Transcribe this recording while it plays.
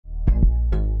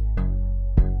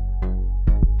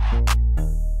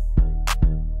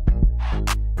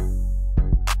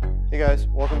guys,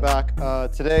 welcome back.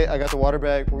 Today I got the water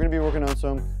bag. We're going to be working on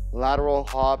some lateral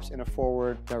hops in a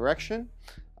forward direction.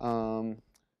 And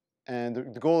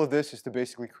the goal of this is to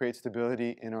basically create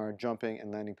stability in our jumping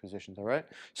and landing positions, all right?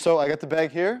 So I got the bag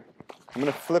here. I'm going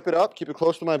to flip it up, keep it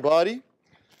close to my body.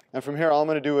 And from here, all I'm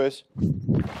going to do is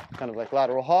kind of like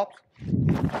lateral hops.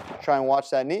 Try and watch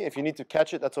that knee. If you need to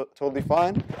catch it, that's totally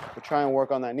fine. But try and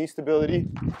work on that knee stability,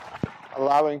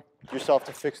 allowing yourself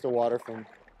to fix the water from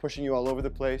pushing you all over the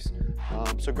place.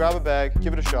 So grab a bag,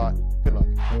 give it a shot. Good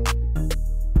luck.